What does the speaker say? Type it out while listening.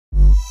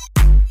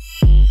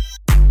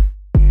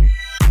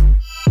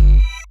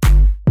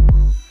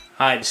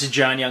Hi, this is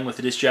John Young with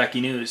the Disc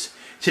Jockey News.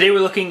 Today we're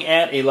looking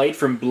at a light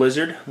from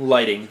Blizzard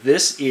Lighting.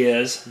 This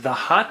is the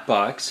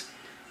HotBox,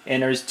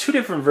 and there's two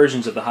different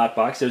versions of the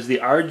HotBox. There's the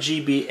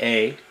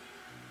RGBA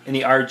and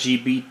the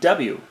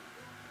RGBW,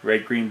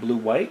 red, green, blue,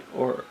 white,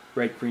 or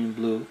red, green,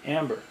 blue,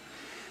 amber.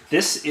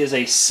 This is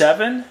a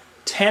 7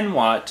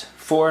 10-watt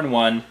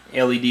 4-in-1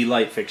 LED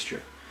light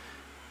fixture.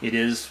 It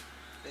is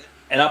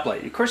an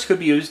uplight. Of course, it could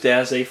be used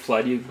as a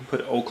flood. You can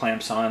put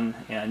O-clamps on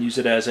and use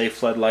it as a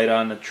floodlight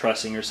on a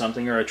trussing or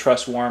something, or a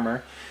truss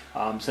warmer.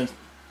 Since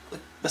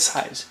the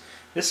size,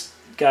 this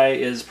guy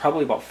is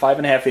probably about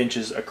 5.5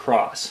 inches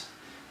across.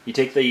 You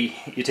take the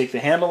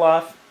handle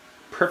off.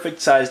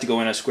 Perfect size to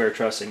go in a square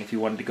trussing if you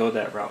wanted to go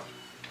that route.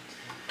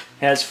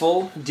 It has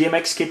full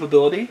DMX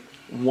capability.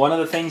 One of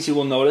the things you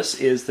will notice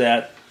is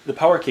that the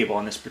power cable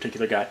on this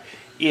particular guy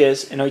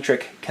is an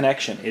electric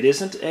connection. It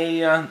isn't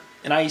an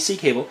IEC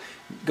cable.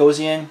 It goes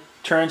in,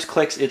 turns,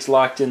 clicks, it's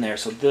locked in there.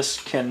 So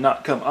this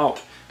cannot come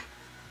out.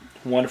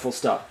 Wonderful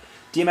stuff.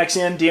 DMX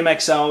in,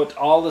 DMX out,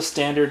 all the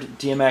standard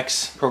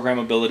DMX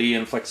programmability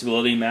and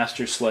flexibility,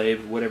 master,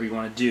 slave, whatever you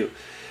want to do.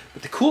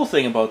 But the cool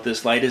thing about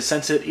this light is,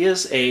 since it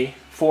is a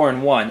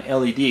 4-in-1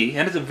 LED,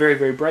 and it's a very,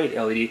 very bright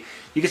LED,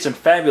 you get some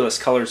fabulous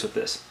colors with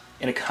this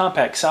in a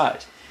compact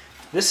size.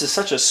 This is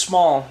such a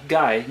small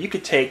guy, you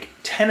could take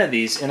 10 of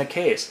these in a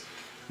case,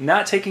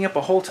 not taking up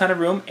a whole ton of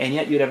room, and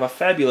yet you'd have a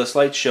fabulous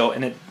light show,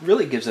 and it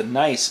really gives a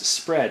nice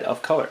spread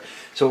of color.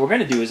 So what we're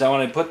going to do is I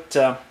want to put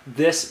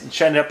this and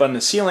shine it up on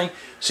the ceiling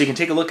so you can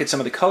take a look at some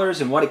of the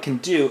colors and what it can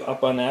do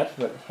up on that.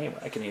 But hey,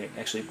 I can even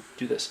actually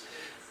do this.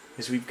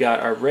 Is we've got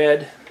our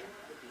red,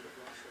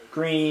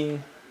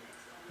 green,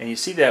 and you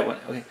see that one.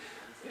 Okay,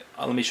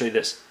 let me show you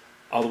this.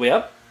 All the way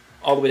up,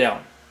 all the way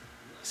down.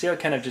 See how it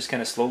kind of just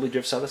slowly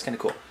drifts out? That's kind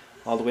of cool.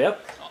 All the way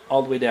up,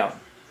 all the way down.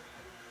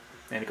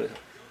 And it goes up.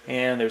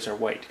 And there's our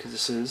white, because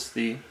this is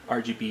the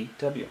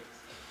RGBW.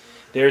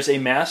 There's a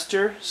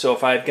master, so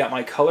if I've got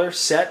my color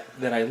set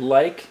that I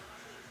like,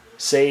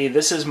 say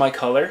this is my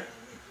color,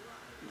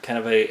 kind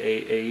of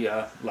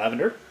a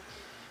lavender,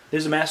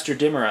 there's a master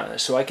dimmer on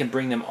this, so I can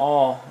bring them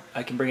all,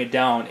 I can bring it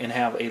down and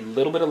have a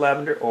little bit of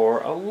lavender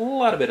or a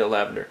lot of bit of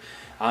lavender.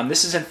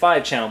 This is in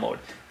 5-channel mode.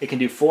 It can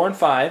do 4 and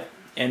 5,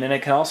 and then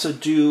it can also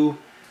do,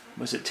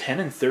 was it 10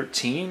 and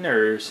 13,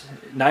 or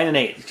 9 and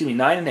 8, excuse me,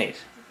 9 and 8.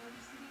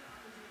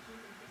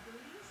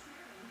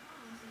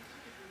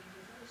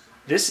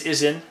 This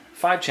is in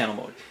 5-channel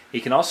mode.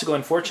 You can also go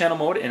in 4-channel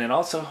mode, and it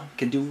also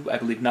can do, I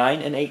believe, 9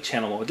 and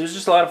 8-channel mode. There's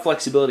just a lot of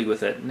flexibility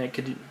with it, and it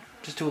could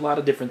just do a lot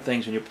of different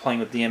things when you're playing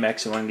with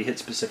DMX and wanting to hit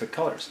specific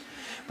colors.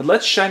 But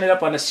let's shine it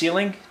up on the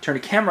ceiling, turn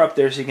the camera up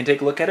there so you can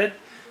take a look at it,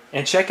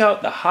 and check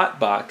out the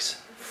HotBox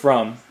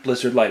from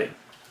Blizzard Lighting.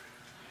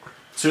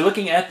 So we're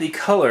looking at the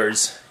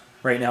colors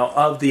right now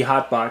of the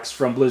HotBox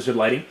from Blizzard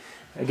Lighting.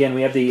 Again,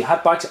 we have the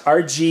HotBox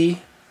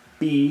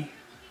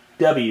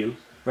RGBW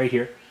right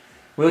here.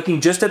 We're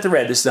looking just at the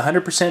red. This is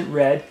 100%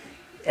 red.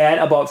 At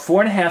about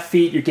 4.5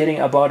 feet, you're getting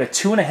about a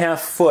 2.5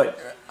 foot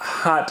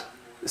hot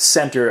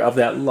center of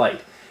that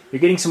light. You're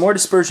getting some more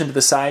dispersion to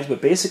the sides,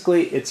 but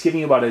basically it's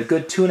giving you about a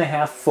good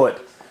 2.5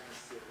 foot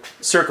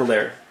circle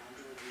there.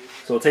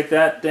 So we'll take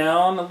that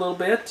down a little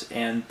bit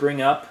and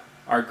bring up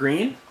our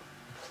green.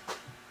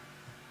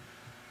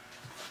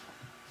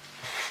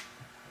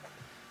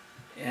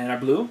 And our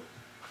blue.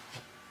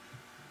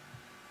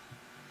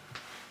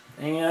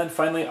 And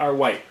finally our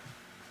white.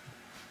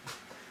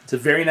 It's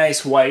a very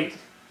nice white.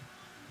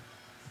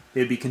 It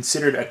would be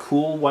considered a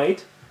cool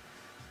white.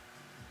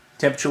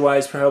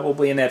 Temperature-wise,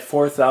 probably in that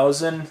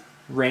 4,000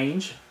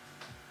 range.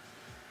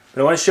 But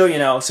I want to show you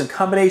now some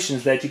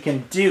combinations that you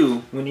can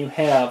do when you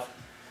have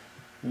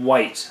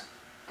white.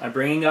 I'm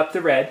bringing up the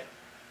red,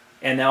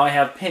 and now I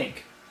have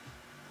pink.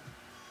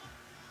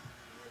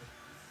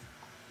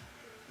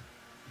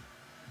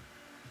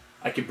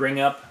 I could bring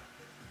up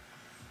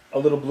a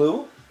little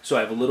blue, so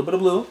I have a little bit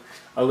of blue,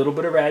 a little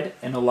bit of red,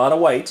 and a lot of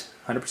white,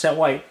 100%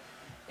 white,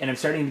 and I'm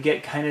starting to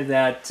get kind of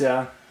that,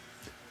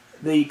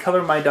 the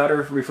color my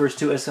daughter refers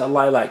to as a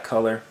lilac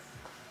color.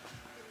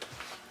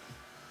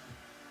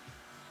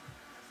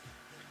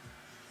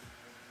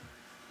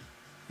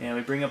 And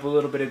we bring up a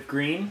little bit of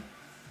green.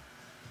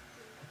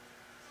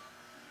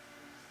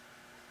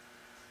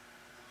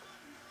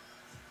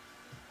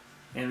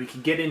 And we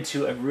can get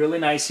into a really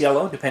nice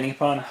yellow, depending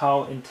upon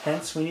how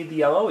intense we need the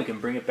yellow. We can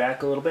bring it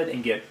back a little bit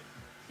and get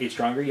a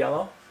stronger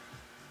yellow.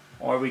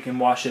 Or we can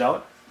wash it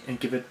out and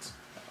give it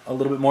a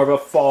little bit more of a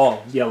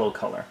fall yellow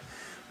color.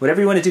 Whatever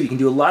you want to do, you can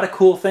do a lot of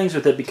cool things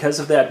with it because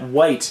of that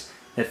white,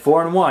 that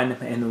 4-in-1,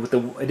 and with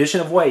the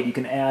addition of white, you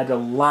can add a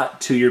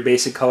lot to your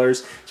basic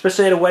colors,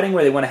 especially at a wedding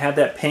where they want to have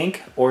that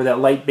pink or that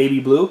light baby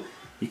blue.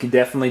 You can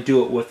definitely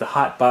do it with the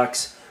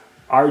HotBox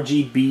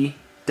RGBW.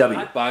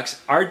 HotBox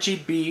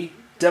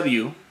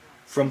RGBW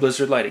from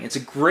Blizzard Lighting. It's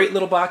a great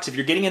little box. If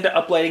you're getting into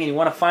uplighting and you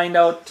want to find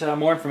out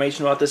more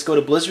information about this, go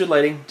to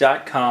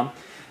blizzardlighting.com.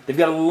 They've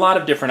got a lot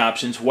of different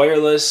options,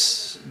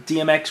 wireless,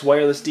 DMX,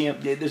 wireless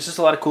DM. There's just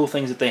a lot of cool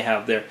things that they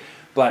have there.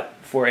 But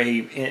for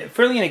a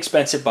fairly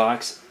inexpensive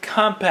box,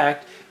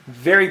 compact,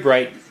 very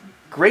bright,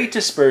 Great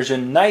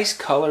dispersion, nice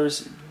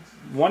colors,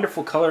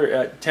 wonderful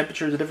color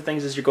temperatures, different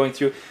things as you're going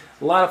through.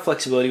 A lot of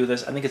flexibility with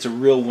this. I think it's a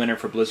real winner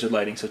for Blizzard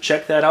lighting. So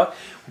check that out.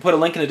 We'll put a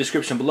link in the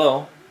description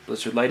below,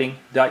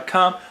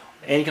 blizzardlighting.com.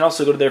 And you can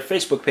also go to their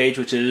Facebook page,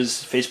 which is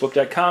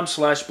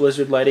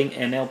facebook.com/blizzardlighting,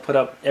 and they'll put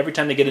up, every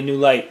time they get a new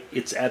light,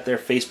 it's at their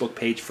Facebook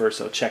page first,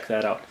 so check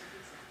that out.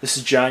 This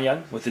is John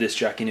Young with the Disc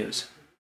Jockey News.